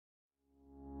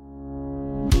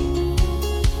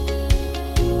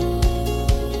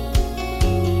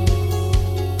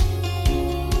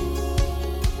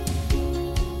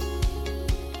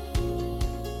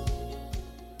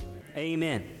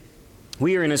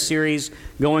We are in a series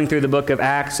going through the book of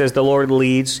Acts as the Lord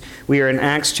leads. We are in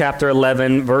Acts chapter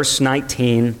 11, verse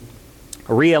 19.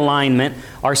 Realignment.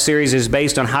 Our series is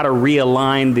based on how to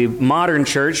realign the modern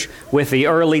church with the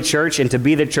early church and to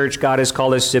be the church God has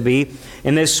called us to be.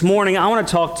 And this morning, I want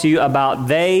to talk to you about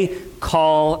they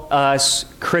call us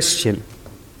Christian.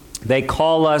 They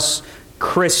call us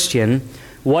Christian.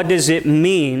 What does it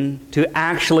mean to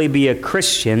actually be a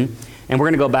Christian? And we're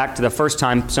going to go back to the first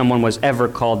time someone was ever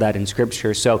called that in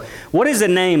Scripture. So what is a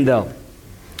name, though?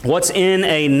 What's in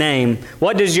a name?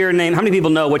 What does your name, how many people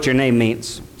know what your name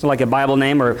means? So like a Bible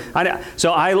name? When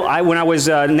I was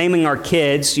naming our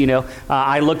kids,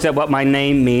 I looked at what my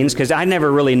name means because I never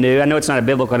really knew. I know it's not a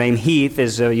biblical name. Heath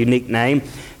is a unique name.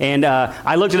 And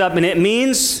I looked it up, and it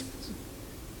means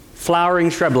flowering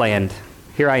shrubland.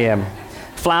 Here I am.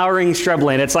 Flowering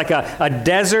shrubland. It's like a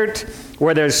desert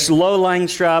where there's low-lying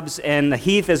shrubs, and the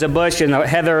heath is a bush, and the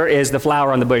heather is the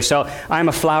flower on the bush. So I'm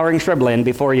a flowering shrubland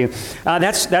before you.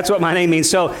 That's what my name means.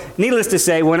 So needless to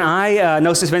say, when I,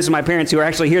 no suspense to my parents who are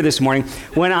actually here this morning,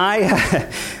 when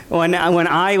I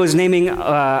was naming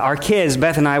our kids,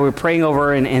 Beth and I were praying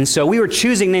over, and so we were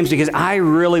choosing names because I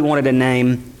really wanted a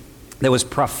name that was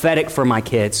prophetic for my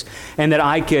kids and that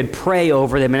I could pray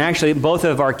over them. And actually, both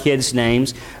of our kids'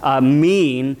 names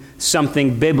mean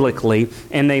something biblically,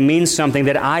 and they mean something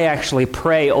that I actually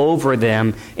pray over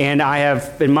them. And I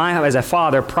have, as a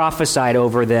father, prophesied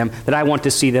over them that I want to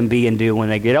see them be and do when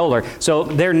they get older. So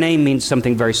their name means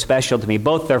something very special to me,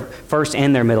 both their first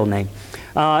and their middle name.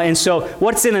 And so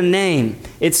what's in a name?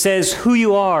 It says who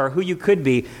you are, who you could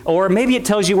be, or maybe it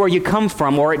tells you where you come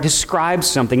from, or it describes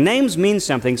something. Names mean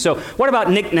something. So what about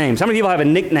nicknames? How many people have a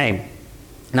nickname?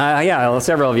 Yeah,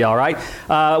 several of y'all, right?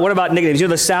 What about nicknames?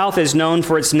 The South is known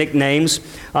for its nicknames.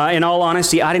 In all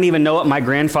honesty, I didn't even know what my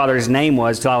grandfather's name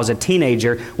was till I was a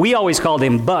teenager. We always called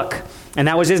him Buck. And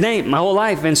that was his name my whole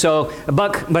life. And so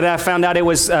Buck, but I found out it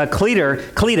was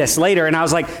Cletus later. And I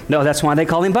was like, no, that's why they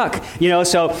call him Buck.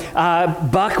 So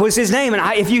Buck was his name. And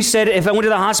if I went to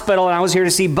the hospital and I was here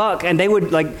to see Buck, and they would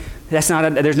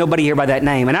there's nobody here by that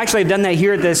name. And actually I've done that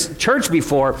here at this church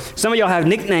before. Some of y'all have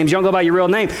nicknames. You don't go by your real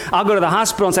name. I'll go to the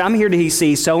hospital and say, I'm here to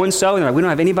see so-and-so. And they're like, we don't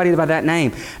have anybody by that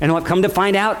name. And I've come to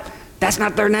find out, that's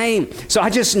not their name. So I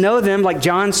just know them like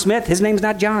John Smith. His name's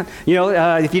not John,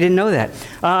 if you didn't know that.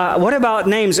 What about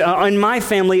names? In my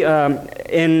family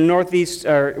in northeast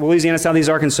Louisiana, southeast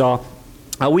Arkansas,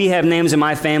 we have names in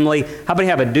my family. How about you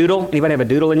have a Doodle? Anybody have a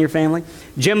Doodle in your family?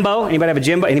 Jimbo? Anybody have a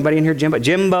Jimbo? Anybody in here Jimbo?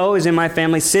 Jimbo is in my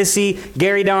family. Sissy,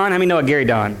 Gary Don. How many know a Gary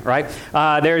Don, right?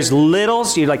 There's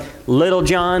Littles. You like Little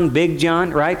John, Big John,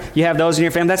 right? You have those in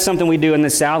your family. That's something we do in the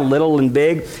South, little and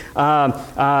big.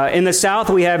 In the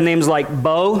South, we have names like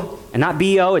Bo. And not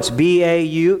B-O, it's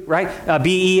B-A-U, right?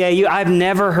 B-E-A-U. I've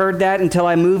never heard that until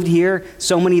I moved here.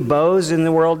 So many Bo's in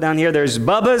the world down here. There's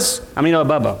Bubba's. How many know a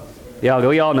Bubba? Yeah,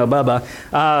 we all know Bubba.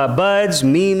 Buds,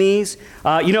 Mimi's.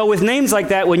 With names like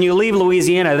that, when you leave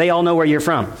Louisiana, they all know where you're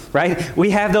from, right? We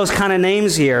have those kind of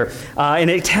names here. And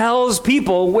it tells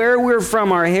people where we're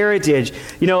from, our heritage.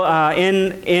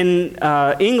 In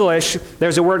English,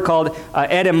 there's a word called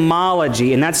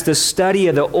etymology, and that's the study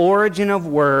of the origin of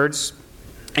words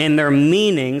and their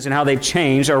meanings and how they've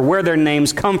changed or where their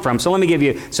names come from. So let me give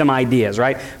you some ideas,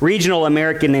 right? Regional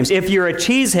American names. If you're a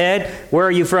cheesehead, where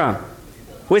are you from?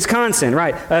 Wisconsin,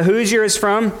 right. Hoosier is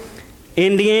from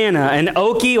Indiana. An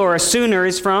Okie or a Sooner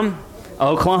is from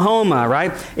Oklahoma,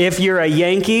 right? If you're a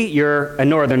Yankee, you're a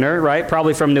Northerner, right?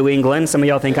 Probably from New England. Some of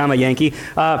y'all think I'm a Yankee.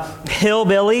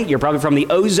 Hillbilly, you're probably from the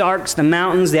Ozarks, the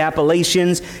mountains, the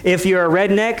Appalachians. If you're a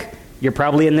redneck, you're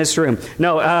probably in this room.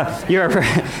 No, if you're a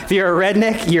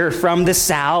redneck, you're from the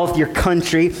South, you're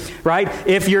country, right?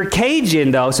 If you're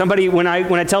Cajun, though, when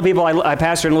I tell people I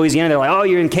pastor in Louisiana, they're like, oh,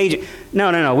 you're in Cajun.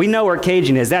 No. We know where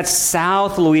Cajun is. That's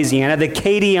South Louisiana, the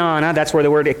Acadiana. That's where the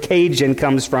word Cajun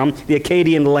comes from, the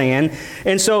Acadian land.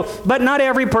 And so, but not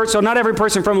every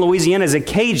person from Louisiana is a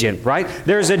Cajun, right?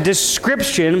 There's a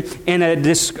description and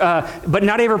but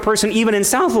not every person, even in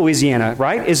South Louisiana,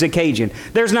 right, is a Cajun.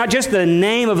 There's not just the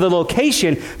name of the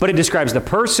location, but it describes the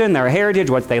person, their heritage,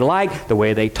 what they like, the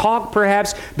way they talk,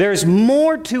 perhaps. There's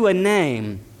more to a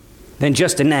name than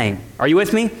just a name. Are you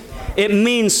with me? It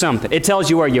means something. It tells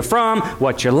you where you're from,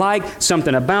 what you're like,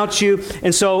 something about you.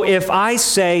 And so if I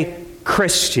say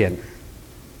Christian,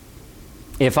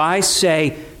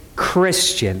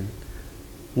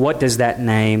 what does that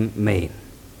name mean?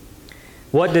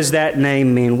 What does that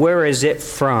name mean? Where is it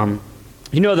from?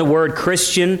 The word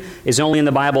Christian is only in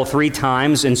the Bible 3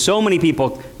 times, and so many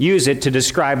people use it to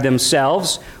describe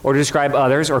themselves or to describe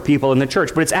others or people in the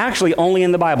church, but it's actually only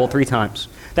in the Bible 3 times.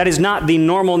 That is not the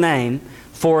normal name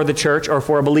for the church or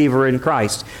for a believer in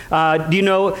Christ. Do you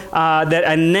know that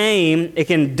a name, it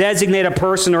can designate a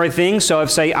person or a thing? So if,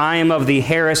 say, I am of the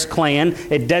Harris clan,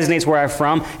 it designates where I'm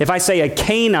from. If I say a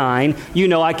canine, you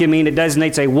know I can mean it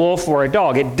designates a wolf or a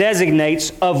dog. It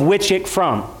designates of which it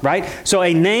from, right? So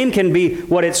a name can be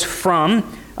what it's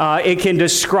from. It can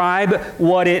describe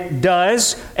what it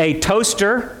does. A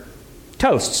toaster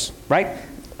toasts, right?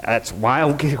 That's why,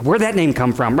 where'd that name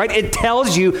come from, right? It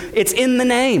tells you, it's in the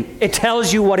name. It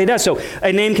tells you what it does. So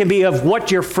a name can be of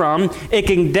what you're from. It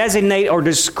can designate or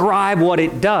describe what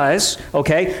it does,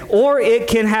 okay? Or it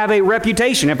can have a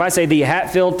reputation. If I say the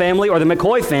Hatfield family or the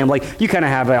McCoy family, you kind of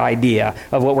have an idea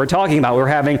of what we're talking about. We're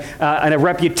having a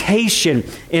reputation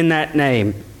in that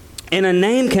name. And a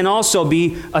name can also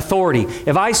be authority.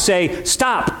 If I say,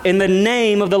 stop, in the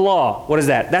name of the law, what is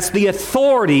that? That's the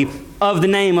authority of the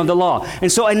name of the law.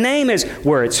 And so a name is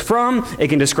where it's from. It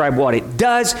can describe what it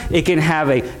does. It can have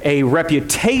a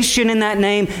reputation in that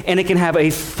name, and it can have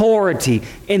authority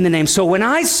in the name. So when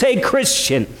I say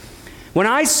Christian,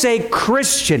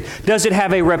 does it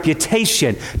have a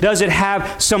reputation? Does it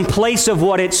have some place of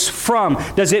what it's from?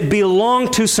 Does it belong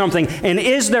to something? And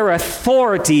is there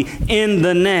authority in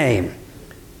the name?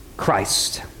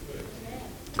 Christ.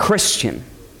 Christian.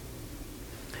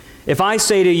 If I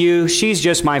say to you, she's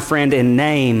just my friend in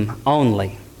name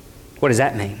only, what does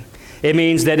that mean? It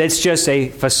means that it's just a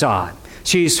facade.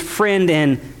 She's friend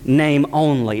in name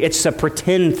only. It's a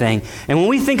pretend thing. And when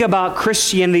we think about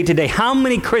Christianity today, how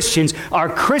many Christians are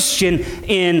Christian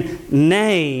in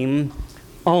name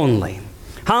only?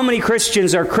 How many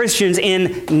Christians are Christians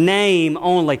in name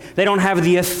only? They don't have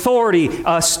the authority,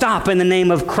 stop in the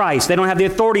name of Christ. They don't have the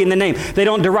authority in the name. They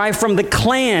don't derive from the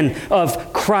clan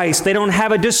of Christ. They don't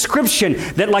have a description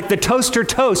that, like the toaster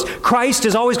toast, Christ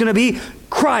is always going to be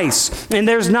Christ. And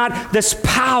there's not this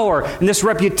power and this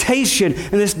reputation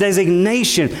and this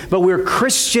designation, but we're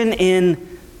Christian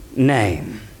in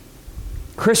name.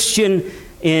 Christian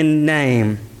in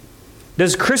name.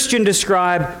 Does Christian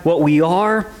describe what we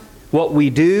are? What we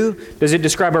do? Does it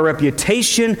describe our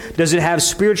reputation? Does it have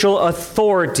spiritual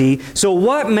authority? So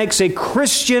what makes a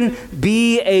Christian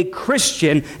be a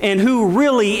Christian, and who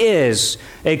really is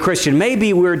a Christian?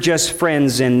 Maybe we're just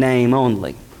friends in name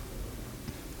only.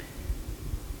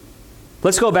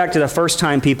 Let's go back to the first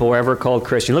time people were ever called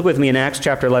Christian. Look with me in Acts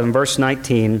chapter 11, verse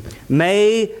 19.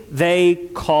 May they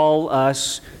call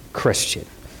us Christian.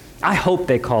 I hope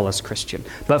they call us Christian,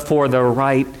 but for the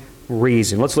right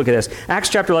reason. Let's look at this. Acts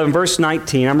chapter 11, verse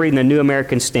 19. I'm reading the New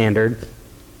American Standard.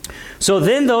 So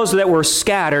then those that were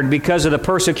scattered because of the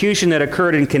persecution that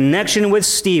occurred in connection with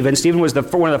Stephen. Stephen was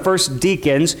one of the first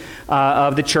deacons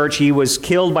of the church. He was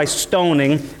killed by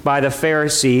stoning by the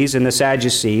Pharisees and the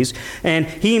Sadducees. And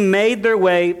they made their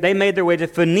way to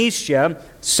Phoenicia,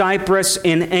 Cyprus,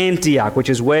 and Antioch, which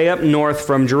is way up north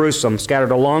from Jerusalem,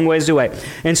 scattered a long ways away.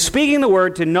 And speaking the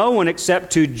word to no one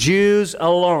except to Jews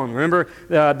alone. Remember,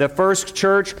 the first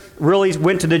church really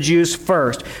went to the Jews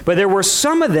first. But there were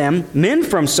some of them, men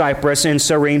from Cyprus and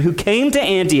Cyrene, who came to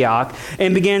Antioch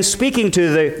and began speaking to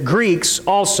the Greeks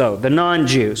also, the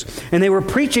non-Jews. And they were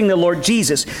preaching the Lord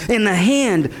Jesus. And the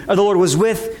hand of the Lord was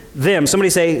with them. Somebody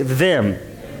say, them.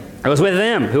 It was with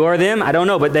them. Who are them? I don't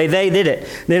know, but they did it.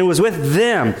 Then it was with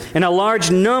them. And a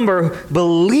large number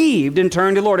believed and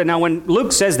turned to the Lord. And now when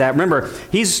Luke says that, remember,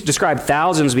 he's described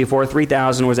thousands before.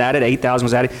 3,000 was added, 8,000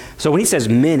 was added. So when he says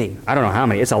many, I don't know how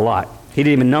many, it's a lot. He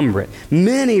didn't even number it.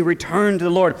 Many returned to the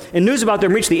Lord. And news about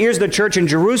them reached the ears of the church in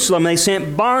Jerusalem. They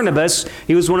sent Barnabas,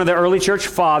 he was one of the early church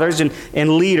fathers and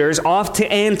leaders, off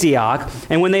to Antioch.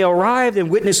 And when they arrived and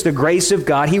witnessed the grace of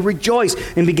God, he rejoiced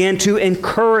and began to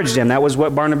encourage them. That was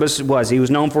what Barnabas was. He was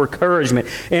known for encouragement.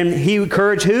 And he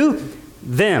encouraged who?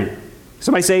 Them.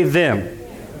 Somebody say them.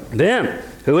 Them.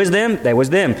 Who is them? That was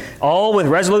them. All with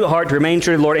resolute heart to remain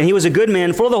true to the Lord. And he was a good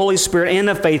man, full of the Holy Spirit and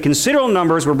of faith. Considerable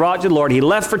numbers were brought to the Lord. He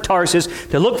left for Tarsus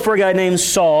to look for a guy named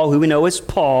Saul, who we know is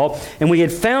Paul. And when he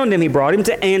had found him, he brought him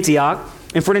to Antioch.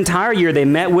 And for an entire year, they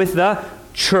met with the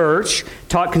church,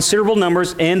 taught considerable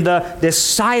numbers, and the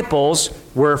disciples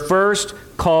were first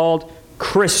called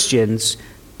Christians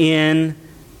in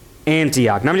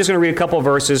Antioch. Now I'm just going to read a couple of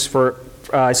verses.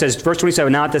 It says, verse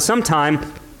 27, now at the some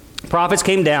time, prophets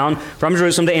came down from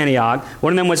Jerusalem to Antioch.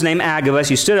 One of them was named Agabus.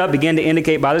 He stood up, began to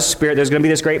indicate by the Spirit there's going to be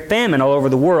this great famine all over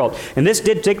the world. And this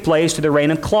did take place to the reign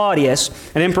of Claudius.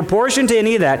 And in proportion to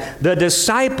any of that, the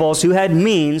disciples who had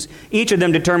means, each of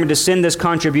them determined to send this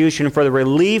contribution for the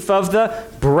relief of the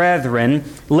brethren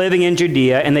living in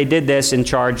Judea. And they did this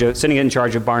sending it in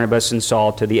charge of Barnabas and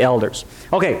Saul to the elders.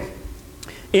 Okay.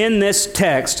 In this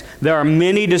text, there are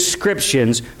many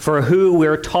descriptions for who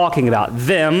we're talking about.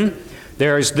 Them.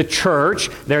 There's the church,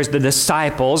 there's the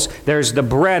disciples, there's the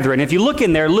brethren. If you look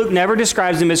in there, Luke never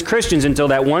describes them as Christians until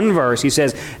that one verse. He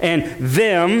says, and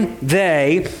them,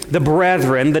 they, the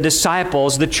brethren, the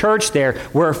disciples, the church there,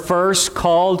 were first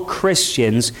called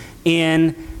Christians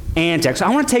in Antioch. So I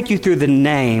want to take you through the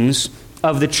names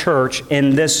of the church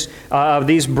in this, of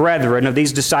these brethren, of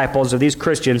these disciples, of these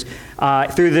Christians,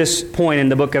 through this point in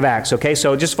the book of Acts. Okay,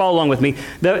 so just follow along with me.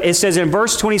 It says in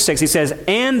verse 26, he says,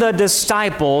 and the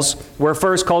disciples were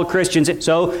first called Christians.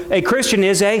 So a Christian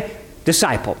is a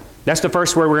disciple. That's the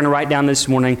first word we're going to write down this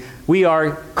morning. We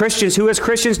are Christians. Who is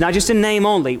Christians? Not just in name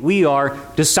only. We are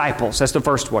disciples. That's the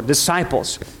first word,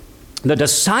 disciples. The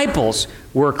disciples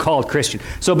were called Christian.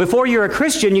 So before you're a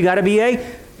Christian, you got to be a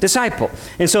disciple.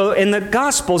 And so in the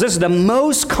Gospels, this is the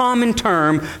most common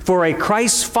term for a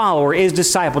Christ follower is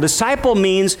disciple. Disciple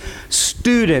means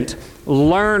student,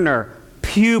 learner,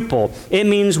 pupil. It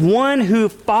means one who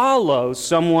follows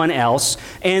someone else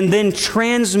and then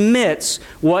transmits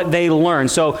what they learn.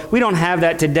 So we don't have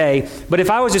that today, but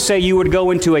if I was to say you would go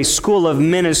into a school of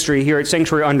ministry here at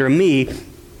Sanctuary under me,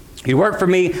 you'd work for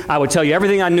me, I would tell you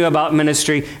everything I knew about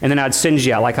ministry, and then I'd send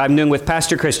you out like I'm doing with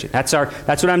Pastor Christian. That's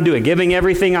what I'm doing, giving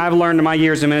everything I've learned in my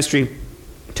years of ministry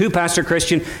to Pastor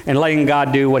Christian and letting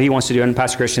God do what he wants to do in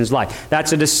Pastor Christian's life.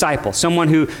 That's a disciple, someone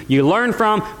who you learn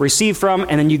from, receive from,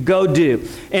 and then you go do.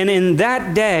 And in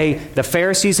that day, the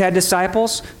Pharisees had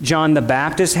disciples, John the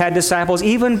Baptist had disciples,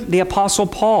 even the Apostle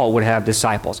Paul would have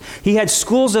disciples. He had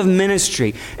schools of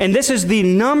ministry. And this is the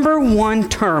number one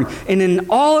term, and in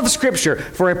all of Scripture,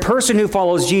 for a person who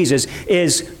follows Jesus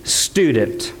is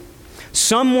student.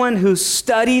 Someone who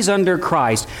studies under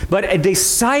Christ. But a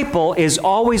disciple is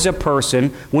always a person,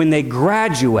 when they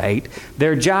graduate,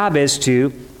 their job is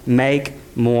to make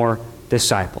more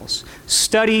disciples.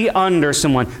 Study under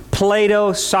someone.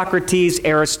 Plato, Socrates,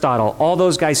 Aristotle, all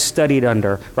those guys studied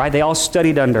under, right? They all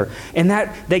studied under. And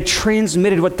that they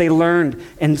transmitted what they learned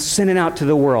and sent it out to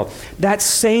the world. That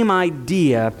same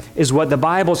idea is what the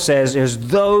Bible says is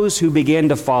those who begin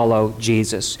to follow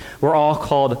Jesus. We're all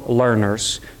called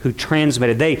learners who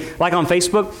transmitted. Like on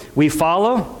Facebook, we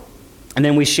follow and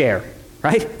then we share.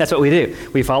 Right? That's what we do.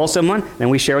 We follow someone, then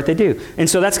we share what they do. And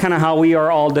so that's kind of how we are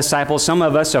all disciples. Some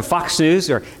of us are Fox News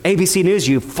or ABC News.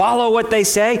 You follow what they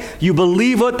say, you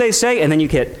believe what they say, and then you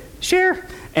hit share.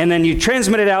 And then you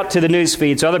transmit it out to the news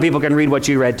feed so other people can read what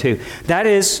you read too. That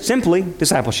is simply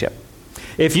discipleship.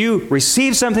 If you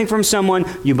receive something from someone,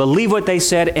 you believe what they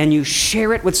said, and you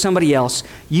share it with somebody else,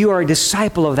 you are a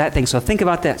disciple of that thing. So think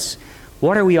about this.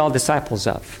 What are we all disciples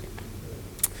of?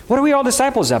 What are we all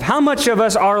disciples of? How much of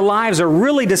our lives are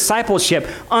really discipleship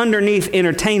underneath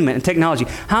entertainment and technology?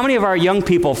 How many of our young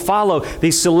people follow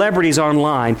these celebrities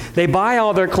online? They buy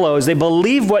all their clothes. They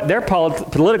believe what their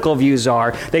political views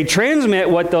are. They transmit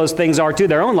what those things are to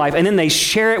their own life, and then they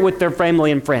share it with their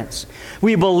family and friends.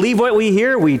 We believe what we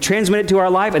hear, we transmit it to our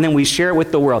life, and then we share it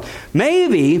with the world.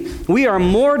 Maybe we are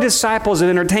more disciples of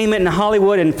entertainment and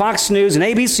Hollywood and Fox News and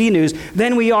ABC News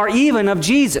than we are even of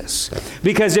Jesus.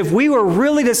 Because if we were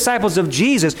really disciples of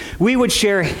Jesus, we would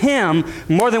share Him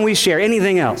more than we share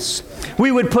anything else.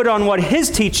 We would put on what His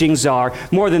teachings are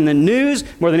more than the news,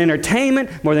 more than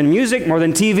entertainment, more than music, more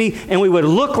than TV, and we would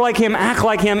look like Him, act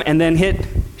like Him, and then hit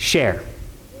share.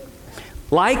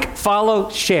 Like, follow,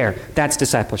 share. That's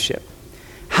discipleship.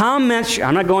 How much,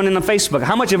 I'm not going into Facebook,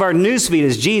 how much of our news feed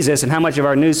is Jesus and how much of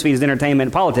our news feed is entertainment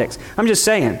and politics? I'm just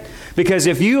saying. Because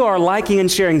if you are liking and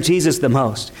sharing Jesus the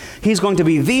most, He's going to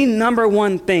be the number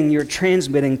one thing you're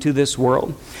transmitting to this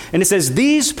world. And it says,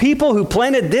 these people who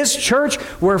planted this church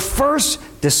were first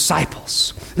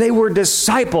disciples. They were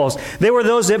disciples. They were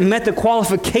those that met the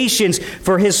qualifications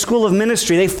for His school of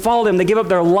ministry. They followed Him. They gave up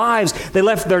their lives. They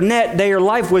left their net. Their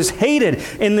life was hated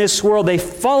in this world. They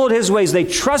followed His ways. They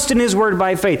trusted in His word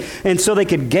by faith. And so they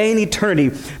could gain eternity.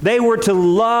 They were to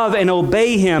love and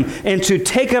obey Him and to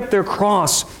take up their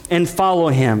cross and follow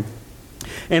Him.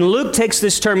 And Luke takes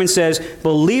this term and says,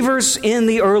 believers in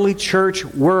the early church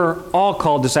were all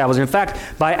called disciples. In fact,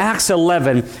 by Acts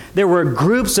 11, there were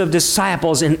groups of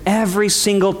disciples in every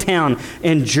single town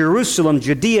in Jerusalem,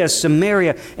 Judea,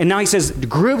 Samaria. And now he says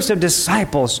groups of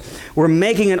disciples were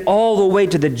making it all the way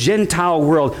to the Gentile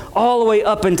world, all the way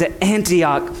up into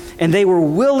Antioch. And they were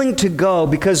willing to go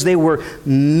because they were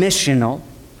missional.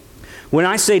 When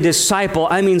I say disciple,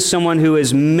 I mean someone who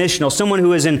is missional, someone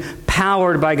who is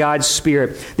empowered by God's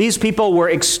Spirit. These people were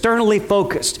externally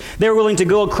focused. They were willing to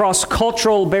go across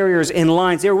cultural barriers and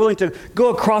lines. They were willing to go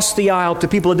across the aisle to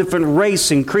people of different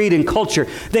race and creed and culture.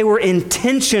 They were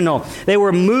intentional. They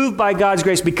were moved by God's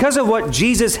grace. Because of what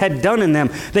Jesus had done in them,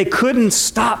 they couldn't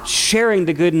stop sharing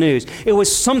the good news. It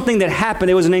was something that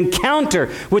happened. It was an encounter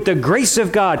with the grace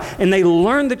of God, and they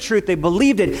learned the truth. They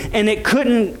believed it, and they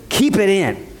couldn't keep it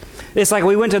in. It's like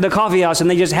we went to the coffee house and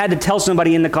they just had to tell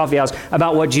somebody in the coffee house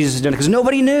about what Jesus had done because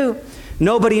nobody knew.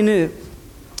 Nobody knew.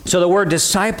 So the word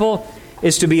disciple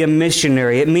is to be a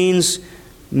missionary. It means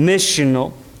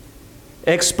missional,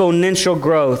 exponential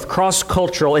growth,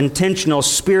 cross-cultural, intentional,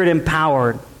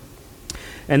 Spirit-empowered.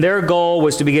 And their goal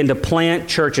was to begin to plant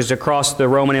churches across the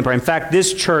Roman Empire. In fact,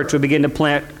 this church would begin to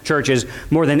plant churches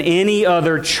more than any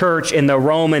other church in the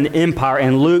Roman Empire.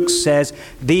 And Luke says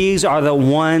these are the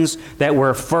ones that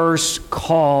were first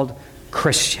called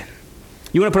Christian.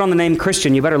 You want to put on the name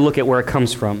Christian, you better look at where it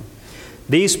comes from.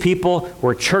 These people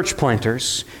were church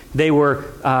planters. They were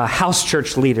house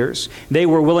church leaders. They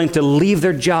were willing to leave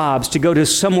their jobs to go to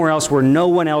somewhere else where no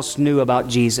one else knew about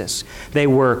Jesus. They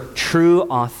were true,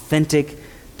 authentic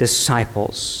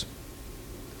disciples.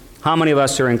 How many of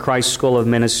us are in Christ's School of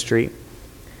Ministry?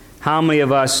 How many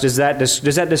of us, does that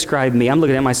describe me? I'm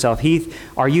looking at myself. Heath,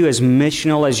 are you as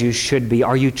missional as you should be?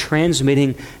 Are you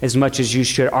transmitting as much as you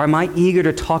should? Am I eager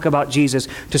to talk about Jesus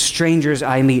to strangers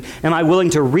I meet? Am I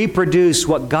willing to reproduce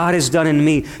what God has done in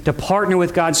me, to partner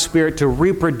with God's Spirit to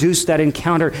reproduce that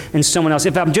encounter in someone else?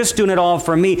 If I'm just doing it all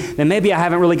for me, then maybe I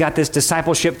haven't really got this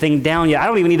discipleship thing down yet. I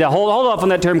don't even need to hold off on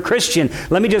that term Christian.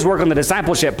 Let me just work on the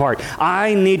discipleship part.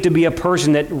 I need to be a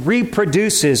person that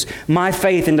reproduces my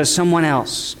faith into someone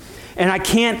else. And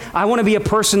I want to be a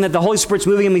person that the Holy Spirit's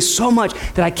moving in me so much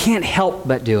that I can't help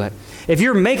but do it. If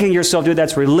you're making yourself do it,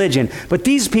 that's religion. But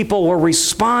these people were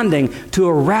responding to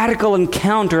a radical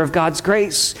encounter of God's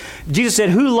grace. Jesus said,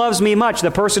 who loves me much?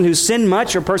 The person who sinned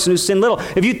much or the person who sinned little?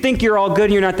 If you think you're all good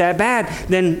and you're not that bad,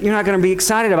 then you're not going to be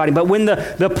excited about him. But when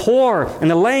the poor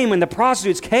and the lame and the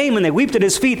prostitutes came and they wept at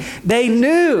his feet, they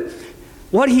knew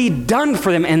what he'd done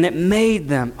for them and that made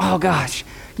them, oh gosh,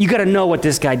 you got to know what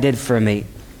this guy did for me.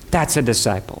 That's a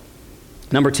disciple.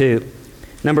 Number two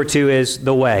is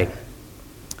the way.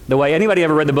 The way. Anybody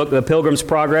ever read the book The Pilgrim's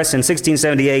Progress? In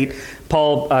 1678,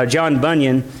 John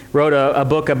Bunyan wrote a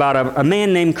book about a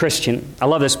man named Christian. I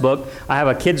love this book. I have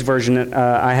a kid's version that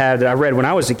I read when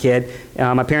I was a kid.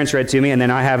 My parents read it to me, and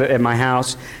then I have it at my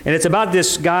house. And it's about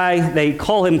this guy, they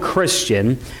call him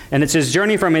Christian, and it's his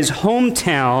journey from his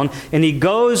hometown, and he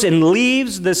goes and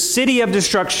leaves the city of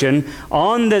destruction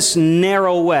on this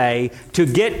narrow way to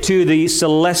get to the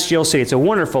celestial city. It's a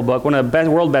wonderful book, one of the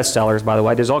world bestsellers, by the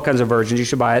way. There's all kinds of versions. You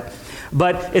should buy it.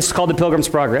 But it's called The Pilgrim's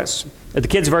Progress. The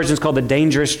kids' version is called The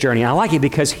Dangerous Journey. I like it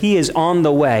because he is on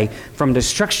the way from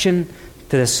destruction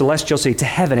to the celestial city, to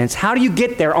heaven. And it's how do you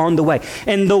get there on the way?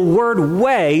 And the word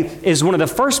way is one of the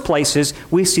first places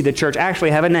we see the church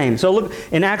actually have a name. So look,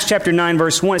 in Acts chapter 9,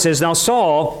 verse 1, it says, Now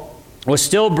Saul was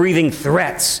still breathing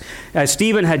threats.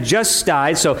 Stephen had just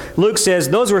died. So Luke says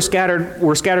those were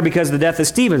scattered because of the death of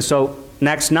Stephen. So in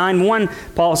Acts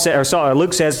 9:1,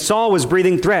 Luke says Saul was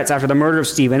breathing threats after the murder of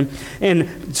Stephen, and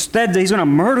instead he's going to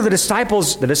murder the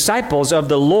disciples of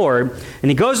the Lord.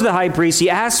 And he goes to the high priest. He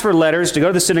asks for letters to go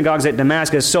to the synagogues at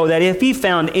Damascus, so that if he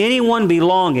found anyone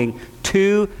belonging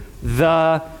to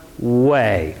the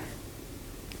way,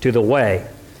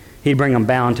 he'd bring them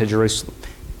bound to Jerusalem.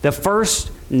 The first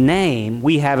name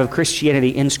we have of Christianity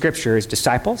in Scripture is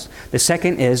disciples. The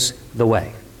second is the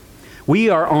way. We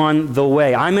are on the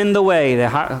way. I'm in the way,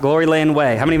 the Glory Land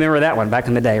way. How many remember that one back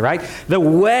in the day, right? The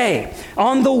way.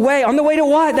 On the way. On the way to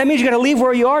what? That means you got to leave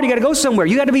where you are. You got to go somewhere.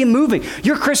 You got to be moving.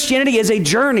 Your Christianity is a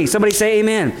journey. Somebody say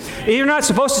amen. You're not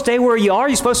supposed to stay where you are.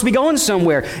 You're supposed to be going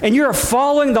somewhere. And you're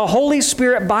following the Holy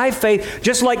Spirit by faith,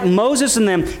 just like Moses and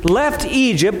them left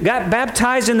Egypt, got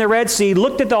baptized in the Red Sea,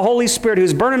 looked at the Holy Spirit who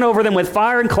was burning over them with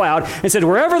fire and cloud, and said,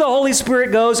 wherever the Holy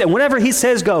Spirit goes and whatever he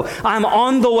says go, I'm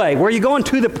on the way. Where are you going?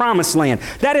 To the promised land.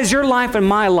 That is your life and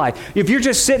my life. If you're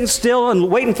just sitting still and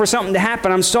waiting for something to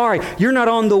happen, I'm sorry, you're not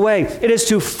on the way. It is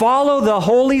to follow the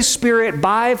Holy Spirit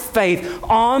by faith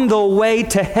on the way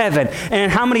to heaven. And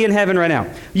how many in heaven right now?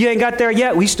 You ain't got there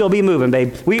yet? We still be moving,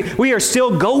 babe. We are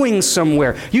still going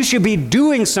somewhere. You should be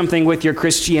doing something with your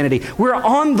Christianity. We're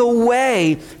on the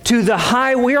way to the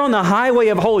highway. We're on the highway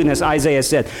of holiness, Isaiah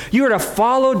said. You are to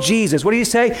follow Jesus. What did he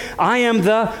say? I am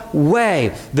the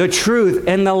way, the truth,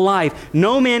 and the life.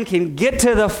 No man can get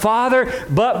to the Father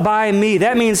but by me.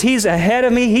 That means he's ahead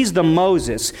of me. He's the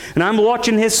Moses. And I'm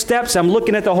watching his steps. I'm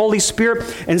looking at the Holy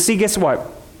Spirit. And see, guess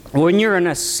what? When you're in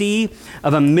a sea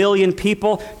of 1 million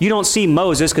people, you don't see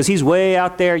Moses because he's way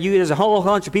out there. There's a whole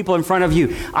bunch of people in front of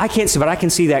you. I can't see, but I can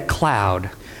see that cloud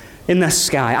in the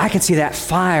sky. I can see that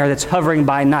fire that's hovering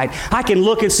by night. I can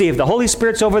look and see if the Holy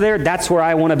Spirit's over there, that's where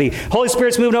I want to be. Holy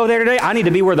Spirit's moving over there today. I need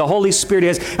to be where the Holy Spirit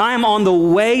is. I am on the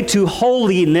way to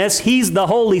holiness. He's the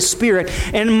Holy Spirit.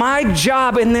 And my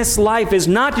job in this life is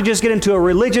not to just get into a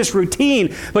religious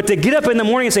routine, but to get up in the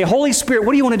morning and say, Holy Spirit,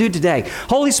 what do you want to do today?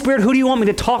 Holy Spirit, who do you want me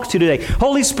to talk to today?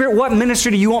 Holy Spirit, what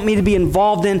ministry do you want me to be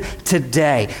involved in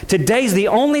today? Today's the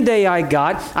only day I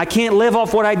got. I can't live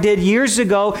off what I did years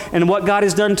ago and what God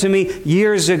has done to me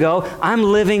years ago. I'm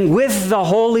living with the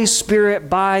Holy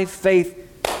Spirit by faith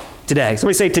today.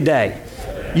 Somebody say today.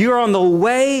 You're on the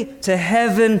way to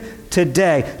heaven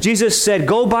today. Jesus said,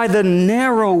 go by the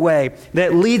narrow way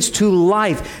that leads to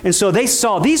life. And so they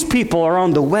saw these people are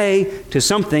on the way to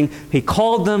something. He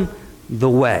called them the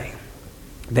way.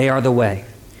 They are the way.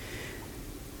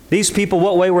 These people,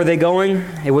 what way were they going?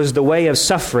 It was the way of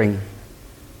suffering.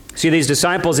 See, these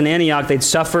disciples in Antioch, they'd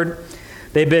suffered.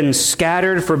 They've been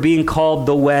scattered for being called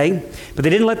the way, but they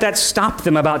didn't let that stop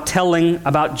them about telling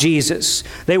about Jesus.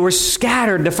 They were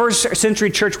scattered. The first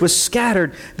century church was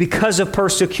scattered because of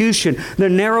persecution. The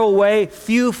narrow way,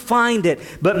 few find it,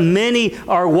 but many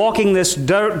are walking this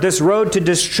road to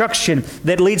destruction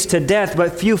that leads to death,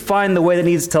 but few find the way that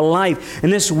leads to life.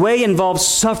 And this way involves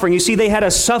suffering. You see, they had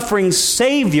a suffering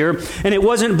Savior, and it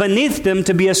wasn't beneath them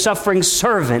to be a suffering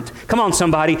servant. Come on,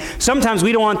 somebody. Sometimes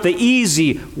we don't want the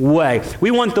easy way. We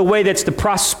want the way that's the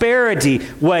prosperity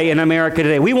way in America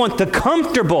today. We want the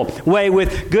comfortable way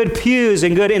with good pews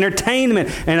and good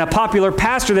entertainment and a popular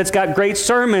pastor that's got great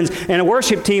sermons and a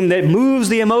worship team that moves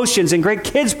the emotions and great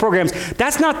kids programs.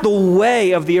 That's not the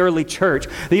way of the early church.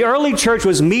 The early church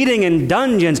was meeting in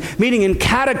dungeons, meeting in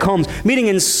catacombs, meeting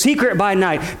in secret by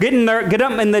night, get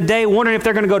up in the day wondering if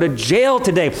they're going to go to jail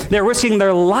today. They're risking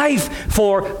their life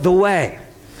for the way.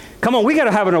 Come on, we got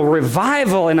to have a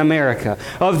revival in America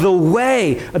of the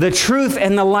way, the truth,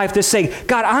 and the life to say,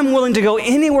 God, I'm willing to go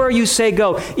anywhere you say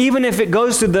go, even if it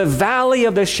goes through the valley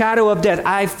of the shadow of death.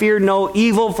 I fear no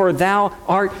evil, for thou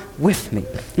art with me.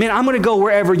 Man, I'm going to go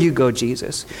wherever you go,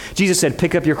 Jesus. Jesus said,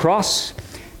 pick up your cross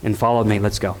and follow me.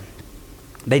 Let's go.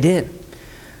 They did.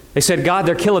 They said, God,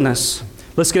 they're killing us.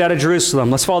 Let's get out of Jerusalem.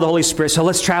 Let's follow the Holy Spirit. So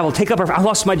let's travel. I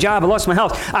lost my job. I lost my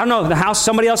house. I don't know. The house,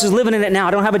 somebody else is living in it now.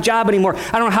 I don't have a job anymore.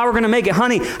 I don't know how we're going to make it.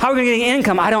 Honey, how are we going to get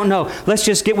income? I don't know. Let's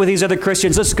just get with these other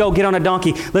Christians. Let's go get on a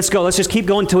donkey. Let's go. Let's just keep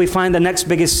going until we find the next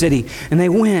biggest city. And they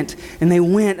went.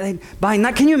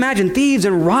 Can you imagine thieves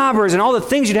and robbers and all the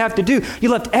things you'd have to do? You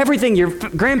left everything, your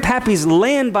grandpappy's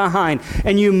land behind,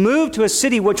 and you moved to a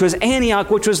city which was Antioch,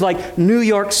 which was like New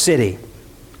York City.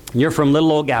 You're from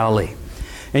little old Galilee.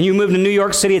 And you move to New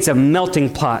York City, it's a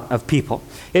melting pot of people.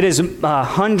 It is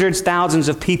hundreds, thousands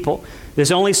of people. There's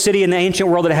the only city in the ancient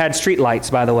world that had streetlights,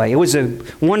 by the way. It was a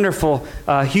wonderful,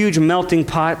 huge melting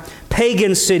pot.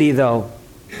 Pagan city, though.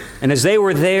 And as they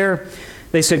were there,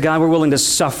 they said, God, we're willing to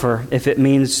suffer if it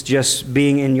means just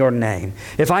being in your name.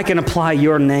 If I can apply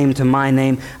your name to my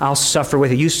name, I'll suffer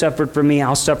with you. You suffered for me,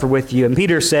 I'll suffer with you. And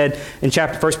Peter said in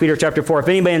 1 Peter chapter 4, if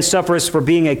anybody suffers for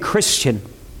being a Christian,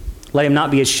 let him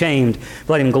not be ashamed.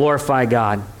 Let him glorify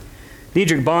God.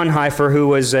 Dietrich Bonhoeffer, who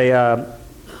was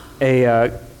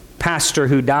a pastor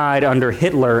who died under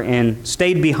Hitler and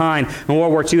stayed behind when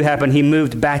World War II happened, he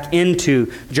moved back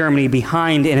into Germany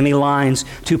behind enemy lines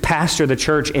to pastor the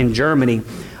church in Germany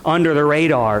under the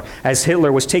radar as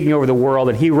Hitler was taking over the world.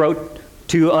 And he wrote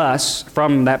to us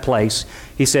from that place.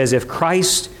 He says, if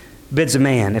Christ bids a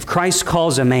man, if Christ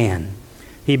calls a man,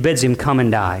 he bids him come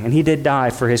and die. And he did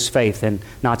die for his faith in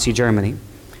Nazi Germany.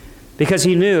 Because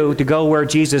he knew to go where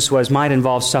Jesus was might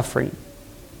involve suffering.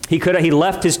 He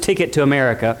left his ticket to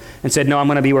America and said, no, I'm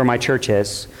going to be where my church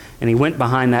is. And he went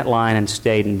behind that line and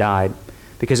stayed and died.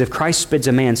 Because if Christ bids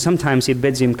a man, sometimes he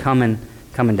bids him come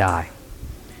and die.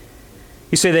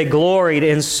 You say they gloried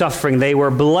in suffering. They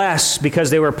were blessed because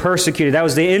they were persecuted. That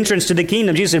was the entrance to the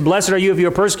kingdom. Jesus said, blessed are you if you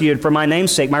are persecuted for my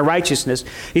name's sake, my righteousness.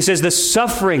 He says the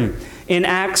suffering in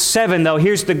Acts 7, though,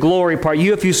 here's the glory part.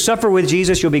 If you suffer with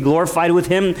Jesus, you'll be glorified with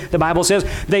him, the Bible says.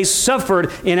 They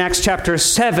suffered in Acts chapter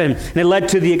 7, and it led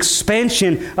to the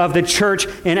expansion of the church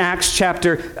in Acts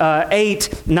chapter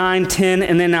 8, 9, 10,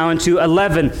 and then now into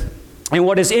 11. And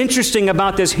what is interesting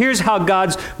about this, here's how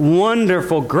God's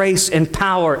wonderful grace and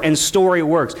power and story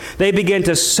works. They begin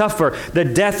to suffer. The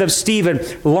death of Stephen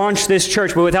launched this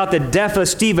church, but without the death of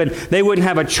Stephen, they wouldn't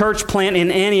have a church plant in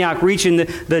Antioch reaching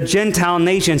the Gentile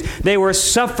nations. They were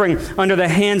suffering under the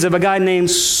hands of a guy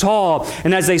named Saul.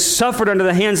 And as they suffered under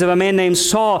the hands of a man named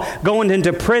Saul, going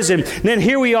into prison, then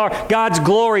here we are, God's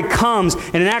glory comes.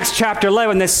 And in Acts chapter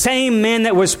 11, the same man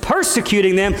that was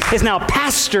persecuting them is now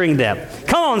pastoring them.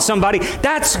 Come on, somebody.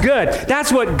 That's good.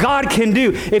 That's what God can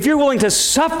do. If you're willing to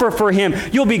suffer for Him,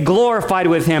 you'll be glorified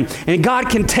with Him. And God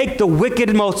can take the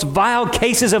wicked, most vile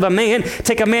cases of a man,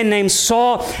 take a man named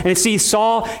Saul, and see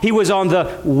Saul, he was on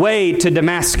the way to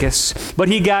Damascus, but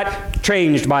he got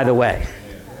changed by the way.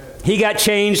 He got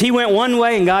changed. He went one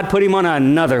way and God put him on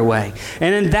another way.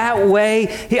 And in that way,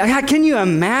 can you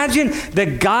imagine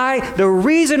the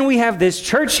reason we have this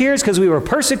church here is because we were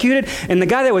persecuted, and the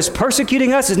guy that was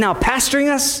persecuting us is now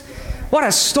pastoring us? What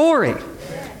a story.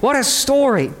 What a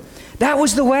story. That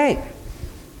was the way.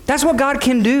 That's what God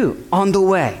can do on the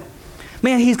way.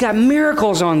 Man, He's got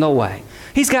miracles on the way.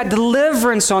 He's got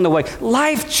deliverance on the way.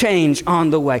 Life change on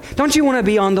the way. Don't you want to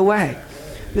be on the way?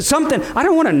 It's something, I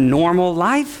don't want a normal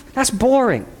life. That's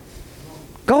boring.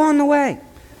 Go on the way.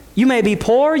 You may be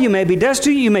poor, you may be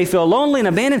destitute, you may feel lonely and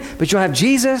abandoned, but you'll have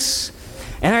Jesus.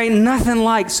 And there ain't nothing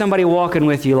like somebody walking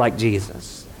with you like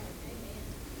Jesus.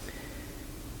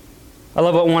 I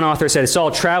love what one author said.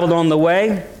 Saul traveled on the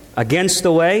way, against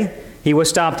the way. He was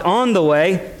stopped on the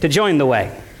way to join the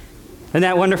way. Isn't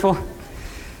that wonderful?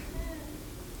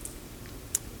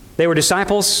 They were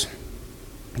disciples.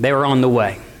 They were on the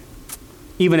way,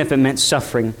 even if it meant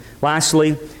suffering.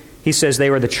 Lastly, he says they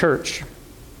were the church.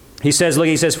 He says,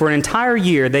 for an entire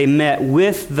year they met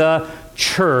with the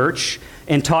church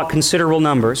and taught considerable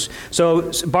numbers.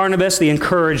 So Barnabas, the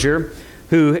encourager,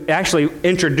 who actually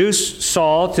introduced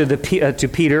Saul to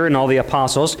Peter and all the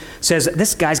apostles, says,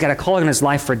 this guy's got a calling in his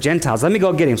life for Gentiles. Let me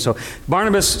go get him. So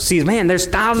Barnabas sees, man, there's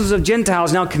thousands of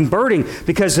Gentiles now converting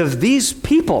because of these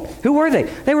people. Who were they?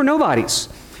 They were nobodies.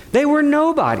 They were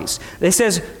nobodies. It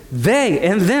says they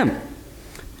and them.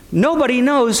 Nobody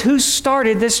knows who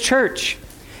started this church.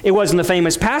 It wasn't a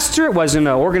famous pastor. It wasn't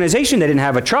an organization. They didn't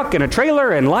have a truck and a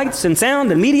trailer and lights and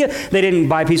sound and media. They didn't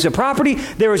buy a piece of property.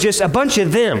 There was just a bunch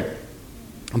of them.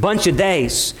 A bunch of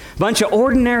days, a bunch of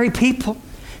ordinary people.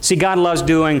 See, God loves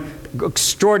doing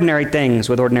extraordinary things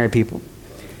with ordinary people.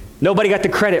 Nobody got the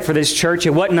credit for this church. It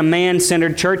wasn't a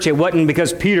man-centered church. It wasn't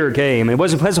because Peter came. It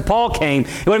wasn't because Paul came.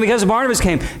 It wasn't because Barnabas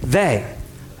came. They,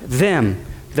 them,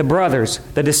 the brothers,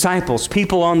 the disciples,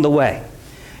 people on the way.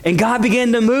 And God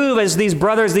began to move as these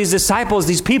brothers, these disciples,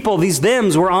 these people, these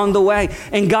thems were on the way.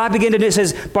 And God began to do, it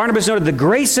says, Barnabas noted the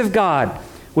grace of God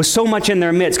was so much in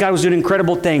their midst. God was doing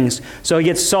incredible things. So he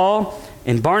gets Saul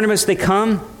and Barnabas, they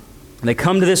come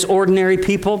to this ordinary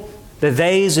people, the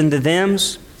theys and the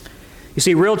thems. You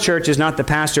see, real church is not the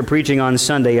pastor preaching on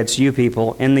Sunday. It's you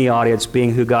people in the audience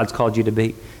being who God's called you to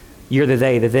be. You're the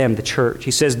they, the them, the church.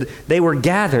 He says they were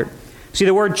gathered. See,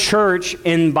 the word church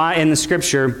in the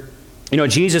Scripture,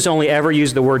 Jesus only ever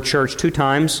used the word church 2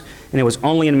 times, and it was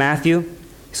only in Matthew.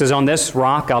 He says, on this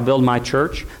rock I'll build my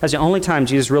church. That's the only time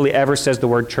Jesus really ever says the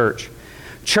word church.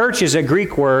 Church is a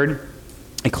Greek word,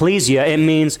 ecclesia. It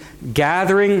means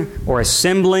gathering or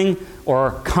assembling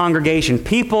or congregation.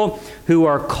 People who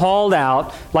are called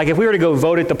out, like if we were to go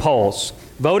vote at the polls,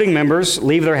 voting members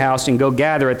leave their house and go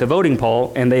gather at the voting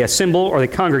poll, and they assemble or they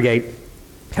congregate,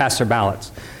 cast their ballots.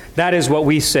 That is what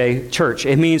we say church.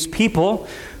 It means people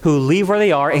who leave where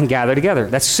they are and gather together.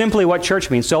 That's simply what church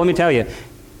means. So let me tell you,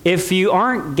 if you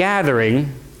aren't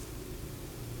gathering,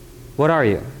 what are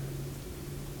you?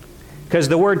 Because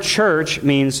the word church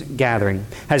means gathering.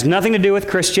 Has nothing to do with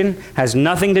Christian, has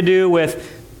nothing to do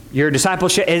with your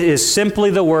discipleship. It is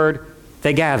simply the word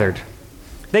they gathered.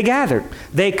 They gathered.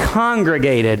 They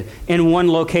congregated in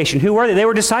one location. Who were they? They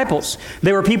were disciples.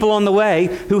 They were people on the way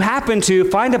who happened to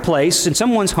find a place in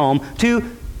someone's home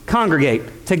to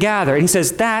congregate, to gather. And he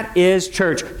says that is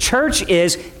church. Church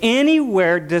is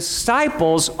anywhere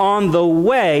disciples on the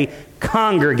way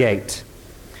congregate.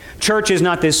 Church is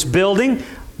not this building.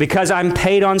 Because I'm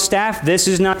paid on staff, this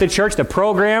is not the church. The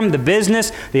program, the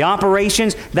business, the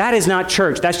operations, that is not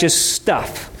church. That's just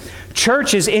stuff.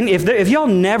 Church is if y'all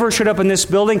never showed up in this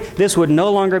building, this would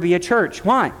no longer be a church.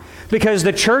 Why? Because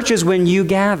the church is when you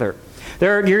gather.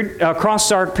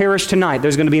 Across our parish tonight,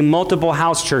 there's going to be multiple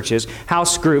house churches,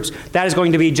 house groups. That is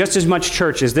going to be just as much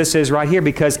church as this is right here,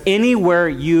 because anywhere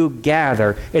you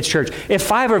gather, it's church. If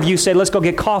 5 of you said, let's go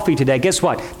get coffee today, guess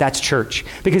what? That's church,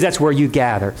 because that's where you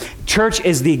gather. Church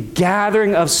is the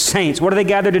gathering of saints. What do they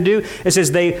gather to do? It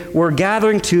says they were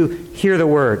gathering to hear the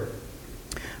word.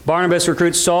 Barnabas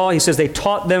recruits Saul. He says they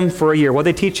taught them for a year. What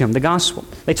did they teach them? The gospel.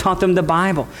 They taught them the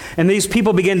Bible. And these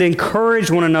people began to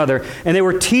encourage one another. And they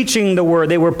were teaching the word.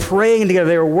 They were praying together.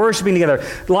 They were worshiping together.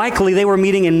 Likely they were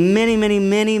meeting in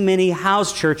many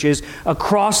house churches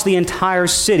across the entire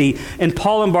city. And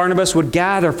Paul and Barnabas would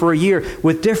gather for a year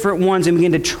with different ones and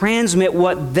begin to transmit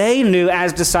what they knew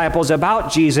as disciples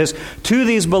about Jesus to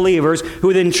these believers,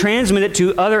 who then transmit it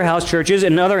to other house churches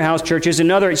and other house churches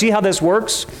and other. See how this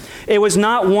works? It was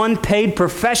not one paid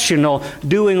professional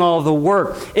doing all the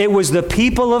work. It was the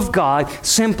people of God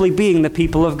simply being the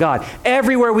people of God.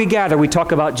 Everywhere we gather, we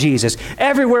talk about Jesus.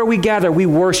 Everywhere we gather, we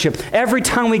worship. Every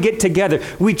time we get together,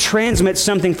 we transmit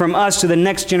something from us to the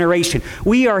next generation.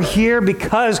 We are here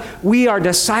because we are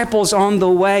disciples on the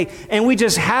way, and we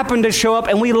just happen to show up,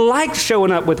 and we like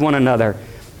showing up with one another.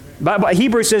 But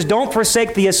Hebrews says, don't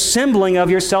forsake the assembling of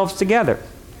yourselves together.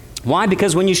 Why?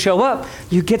 Because when you show up,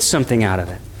 you get something out of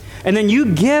it. And then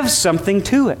you give something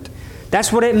to it.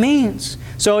 That's what it means.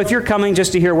 So if you're coming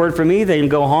just to hear a word from me, then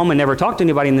go home and never talk to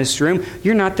anybody in this room,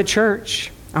 you're not the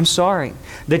church. I'm sorry.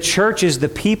 The church is the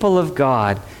people of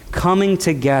God coming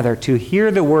together to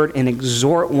hear the word and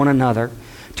exhort one another,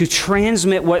 to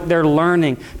transmit what they're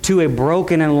learning to a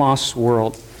broken and lost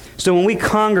world. So when we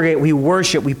congregate, we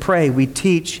worship, we pray, we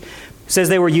teach. It says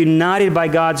they were united by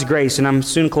God's grace. And I'm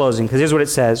soon closing, because here's what it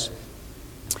says.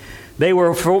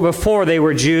 Before they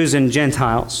were Jews and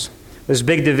Gentiles. There's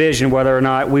big division whether or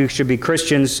not we should be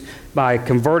Christians by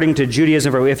converting to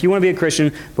Judaism. If you want to be a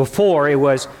Christian, before it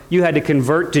was you had to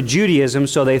convert to Judaism,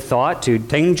 so they thought, to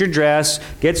change your dress,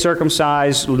 get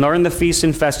circumcised, learn the feasts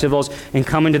and festivals, and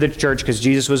come into the church because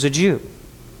Jesus was a Jew.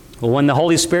 Well, when the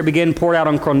Holy Spirit began poured out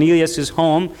on Cornelius'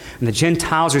 home, and the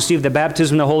Gentiles received the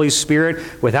baptism of the Holy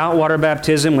Spirit without water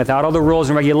baptism, without all the rules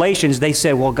and regulations, they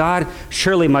said, well, God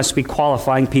surely must be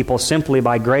qualifying people simply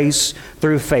by grace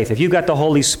through faith. If you've got the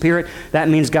Holy Spirit, that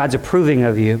means God's approving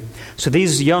of you. So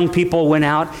these young people went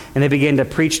out and they began to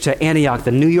preach to Antioch,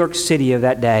 the New York City of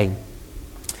that day.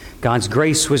 God's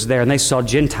grace was there, and they saw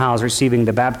Gentiles receiving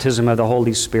the baptism of the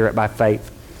Holy Spirit by faith.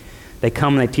 They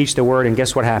come and they teach the word, and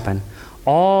guess what happened?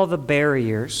 All the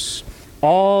barriers,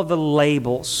 all the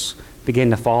labels begin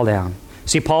to fall down.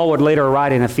 See, Paul would later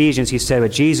write in Ephesians, he said,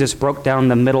 but Jesus broke down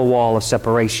the middle wall of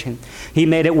separation. He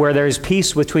made it where there's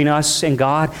peace between us and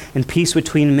God and peace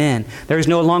between men. There's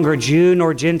no longer Jew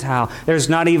nor Gentile. There's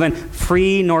not even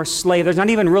free nor slave. There's not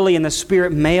even really in the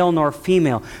Spirit male nor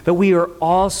female. But we are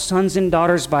all sons and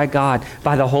daughters by God,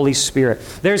 by the Holy Spirit.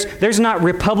 There's not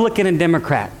Republican and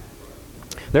Democrat.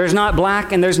 There's not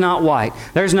black and there's not white.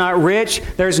 There's not rich,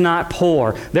 there's not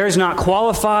poor. There's not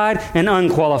qualified and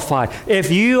unqualified.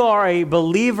 If you are a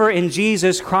believer in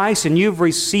Jesus Christ and you've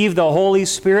received the Holy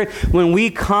Spirit, when we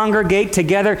congregate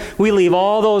together, we leave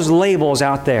all those labels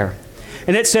out there.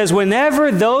 And it says,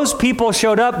 whenever those people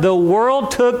showed up, the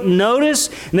world took notice,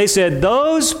 and they said,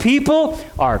 those people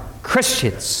are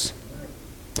Christians.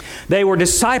 They were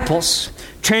disciples,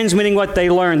 transmitting what they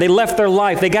learned. They left their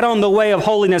life. They got on the way of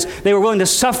holiness. They were willing to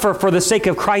suffer for the sake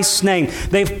of Christ's name.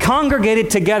 They've congregated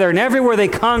together, and everywhere they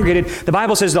congregated, the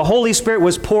Bible says the Holy Spirit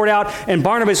was poured out, and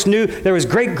Barnabas knew there was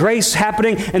great grace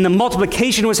happening, and the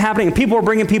multiplication was happening, and people were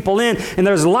bringing people in, and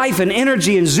there was life and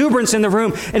energy and exuberance in the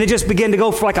room, and it just began to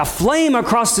go for like a flame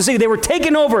across the city. They were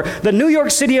taking over the New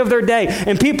York City of their day,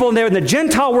 and people in there in the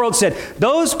Gentile world said,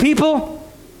 those people,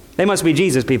 they must be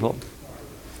Jesus people.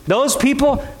 Those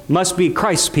people must be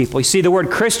Christ's people. You see, the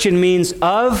word Christian means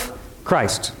of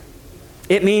Christ.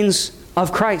 It means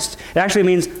of Christ. It actually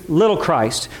means little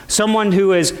Christ. Someone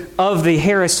who is of the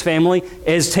Harris family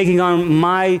is taking on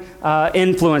my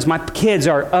influence. My kids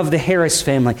are of the Harris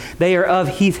family. They are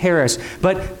of Heath Harris.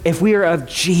 But if we are of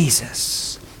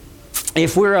Jesus,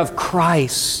 if we're of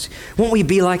Christ, won't we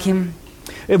be like Him?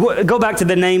 Go back to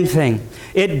the name thing.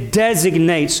 It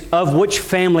designates of which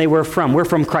family we're from. We're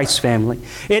from Christ's family.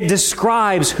 It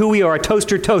describes who we are, a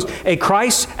toaster toast. A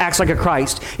Christ acts like a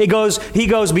Christ. He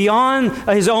goes beyond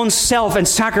his own self and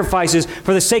sacrifices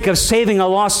for the sake of saving a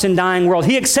lost and dying world.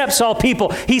 He accepts all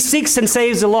people. He seeks and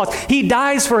saves the lost. He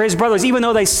dies for his brothers, even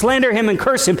though they slander him and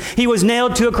curse him. He was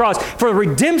nailed to a cross for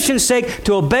redemption's sake,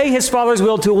 to obey his Father's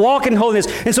will, to walk in holiness.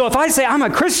 And so if I say I'm a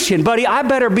Christian, buddy, I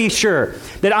better be sure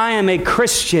that I am a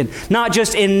Christian, not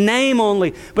just in name only,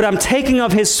 but I'm taking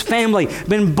of his family,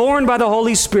 been born by the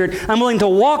Holy Spirit. I'm willing to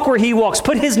walk where he walks,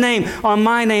 put his name on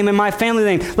my name and my family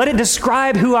name. Let it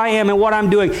describe who I am and what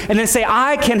I'm doing. And then say,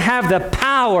 I can have the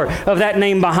power of that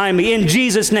name behind me. In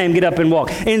Jesus' name, get up and walk.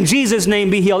 In Jesus'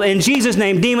 name, be healed. In Jesus'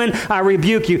 name, demon, I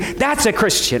rebuke you. That's a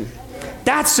Christian.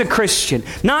 That's a Christian.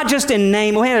 Not just in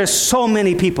name. Man, there's so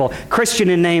many people Christian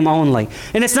in name only.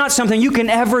 And it's not something you can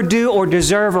ever do or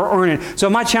deserve or earn it. So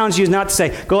my challenge to you is not to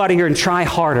say, go out of here and try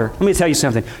harder. Let me tell you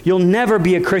something. You'll never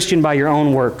be a Christian by your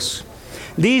own works.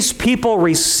 These people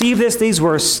received this. These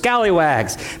were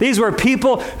scallywags. These were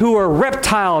people who were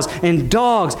reptiles and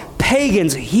dogs,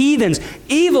 pagans, heathens,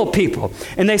 evil people.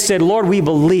 And they said, Lord, we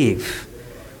believe.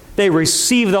 They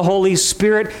received the Holy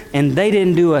Spirit, and they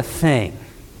didn't do a thing.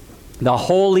 The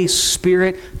Holy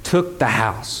Spirit took the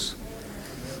house.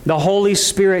 The Holy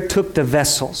Spirit took the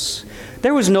vessels.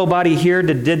 There was nobody here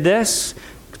that did this.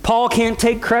 Paul can't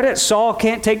take credit. Saul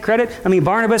can't take credit.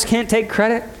 Barnabas can't take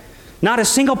credit. Not a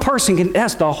single person can.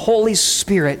 That's the Holy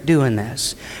Spirit doing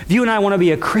this. If you and I want to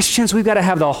be Christians, we've got to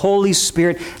have the Holy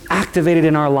Spirit activated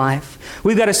in our life.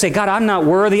 We've got to say, God, I'm not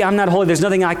worthy. I'm not holy. There's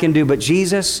nothing I can do. But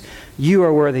Jesus, you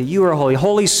are worthy. You are holy.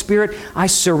 Holy Spirit, I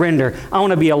surrender. I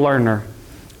want to be a learner.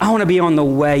 I want to be on the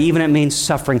way, even if it means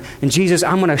suffering. And Jesus,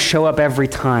 I'm going to show up every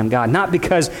time, God. Not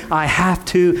because I have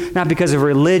to, not because of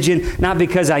religion, not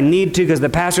because I need to, because the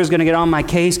pastor is going to get on my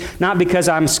case, not because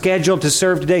I'm scheduled to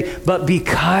serve today, but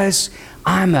because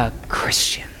I'm a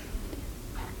Christian.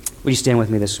 Will you stand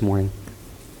with me this morning?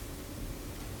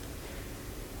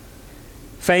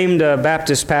 Famed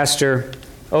Baptist pastor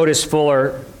Otis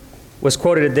Fuller was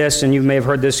quoted at this, and you may have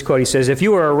heard this quote. He says, if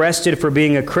you were arrested for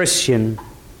being a Christian,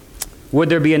 would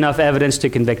there be enough evidence to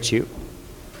convict you?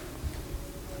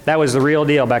 That was the real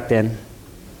deal back then.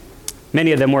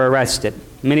 Many of them were arrested.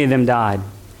 Many of them died.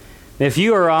 If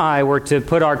you or I were to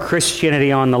put our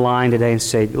Christianity on the line today and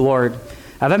say, Lord,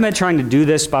 have I been trying to do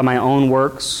this by my own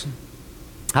works?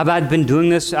 Have I been doing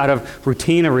this out of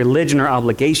routine or religion or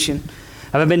obligation?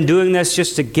 Have I been doing this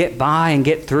just to get by and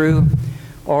get through?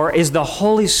 Or is the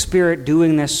Holy Spirit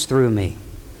doing this through me?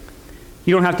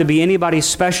 You don't have to be anybody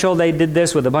special. They did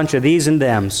this with a bunch of these and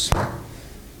thems.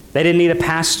 They didn't need a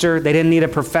pastor. They didn't need a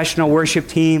professional worship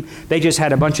team. They just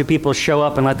had a bunch of people show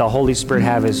up and let the Holy Spirit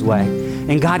have His way.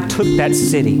 And God took that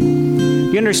city.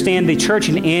 You understand, the church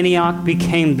in Antioch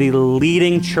became the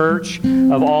leading church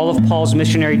of all of Paul's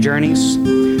missionary journeys.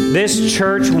 This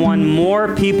church won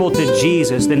more people to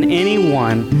Jesus than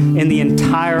anyone in the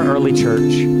entire early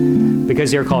church because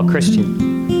they were called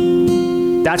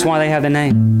Christian. That's why they have the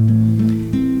name.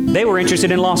 They were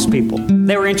interested in lost people.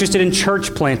 They were interested in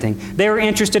church planting. They were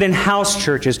interested in house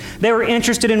churches. They were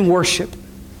interested in worship.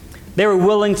 They were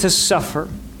willing to suffer.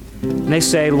 And they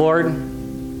say, Lord,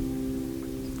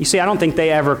 you see, I don't think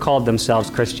they ever called themselves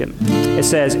Christian. It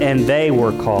says, and they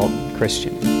were called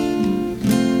Christian.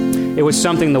 It was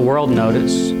something the world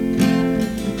noticed.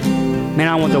 Man,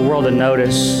 I want the world to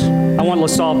notice. I want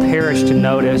LaSalle Parish to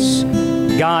notice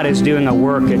God is doing a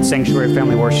work at Sanctuary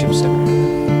Family Worship Center.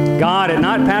 God,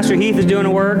 not Pastor Heath is doing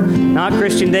a work, not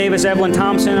Christian Davis, Evelyn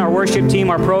Thompson, our worship team,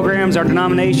 our programs, our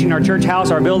denomination, our church house,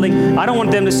 our building. I don't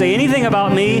want them to say anything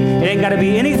about me. It ain't got to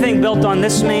be anything built on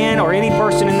this man or any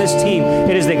person in this team.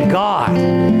 It is that God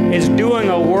is doing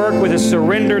a work with a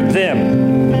surrendered them.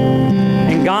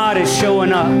 And God is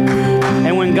showing up.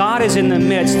 And when God is in the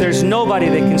midst, there's nobody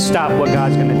that can stop what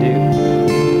God's going to do.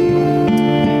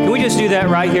 Can we just do that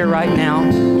right here, right now?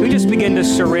 Can we just begin to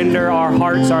surrender our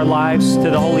hearts, our lives to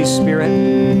the Holy Spirit?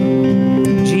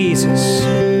 Jesus.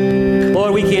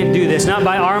 Lord, we can't do this, not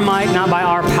by our might, not by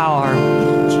our power,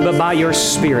 but by your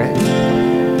Spirit.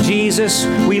 Jesus,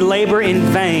 we labor in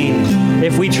vain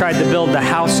if we tried to build the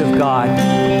house of God.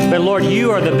 But Lord,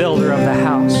 you are the builder of the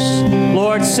house.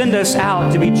 Lord, send us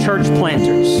out to be church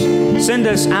planters. Send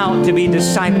us out to be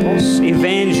disciples,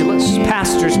 evangelists,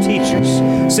 pastors, teachers.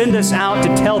 Send us out to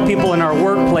tell people in our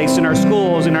workplace, in our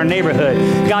schools, in our neighborhood.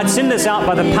 God, send us out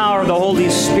by the power of the Holy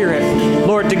Spirit.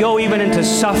 Lord, to go even into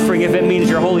suffering if it means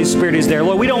your Holy Spirit is there.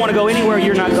 Lord, we don't want to go anywhere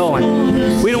you're not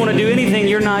going. We don't want to do anything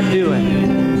you're not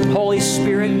doing.